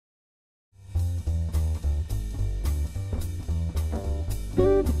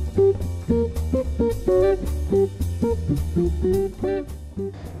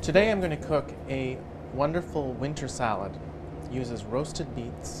Today I'm going to cook a wonderful winter salad. It uses roasted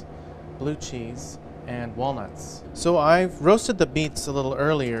beets, blue cheese, and walnuts. So I've roasted the beets a little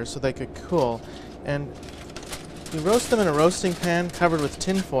earlier so they could cool, and you roast them in a roasting pan covered with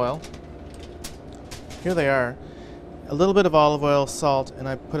tin foil. Here they are. A little bit of olive oil, salt, and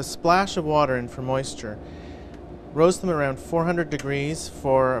I put a splash of water in for moisture. Roast them around 400 degrees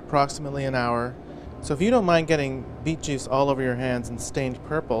for approximately an hour. So if you don't mind getting beet juice all over your hands and stained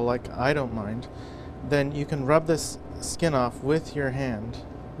purple, like I don't mind, then you can rub this skin off with your hand,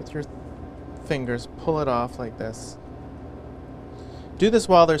 with your fingers, pull it off like this. Do this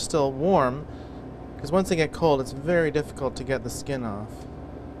while they're still warm, because once they get cold it's very difficult to get the skin off.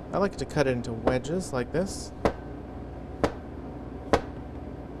 I like to cut it into wedges like this.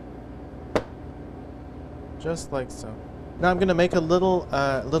 Just like so. Now I'm going to make a little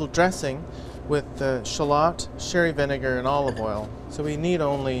dressing with shallot, sherry vinegar, and olive oil. So we need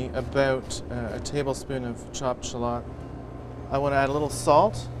only about a tablespoon of chopped shallot. I want to add a little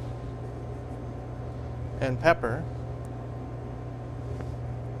salt and pepper.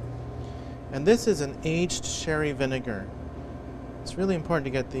 And this is an aged sherry vinegar. It's really important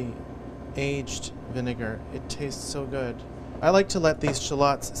to get the aged vinegar. It tastes so good. I like to let these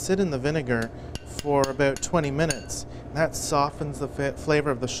shallots sit in the vinegar for about 20 minutes. That softens the flavor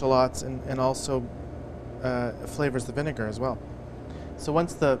of the shallots and also flavors the vinegar as well. So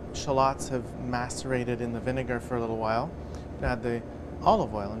once the shallots have macerated in the vinegar for a little while, add the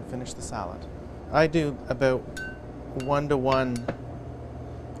olive oil and finish the salad. I do about 1:1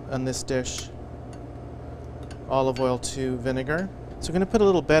 on this dish, olive oil to vinegar. So I'm going to put a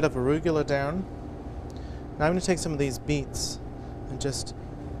little bed of arugula down. Now I'm going to take some of these beets and just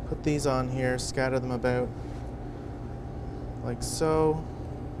put these on here, scatter them about like so.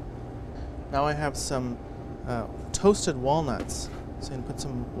 Now I have some toasted walnuts, so I'm going to put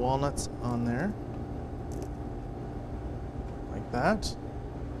some walnuts on there like that.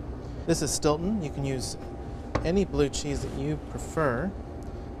 This is Stilton. You can use any blue cheese that you prefer.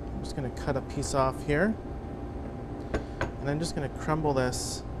 I'm just going to cut a piece off here, and I'm just going to crumble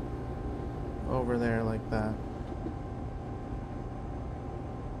this over there like that.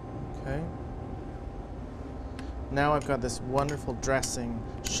 Okay. Now I've got this wonderful dressing,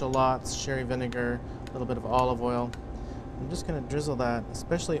 shallots, sherry vinegar, a little bit of olive oil. I'm just going to drizzle that,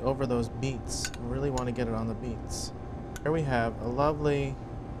 especially over those beets. I really want to get it on the beets. Here we have a lovely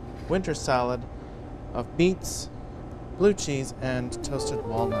winter salad of beets, blue cheese, and toasted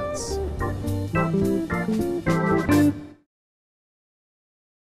walnuts.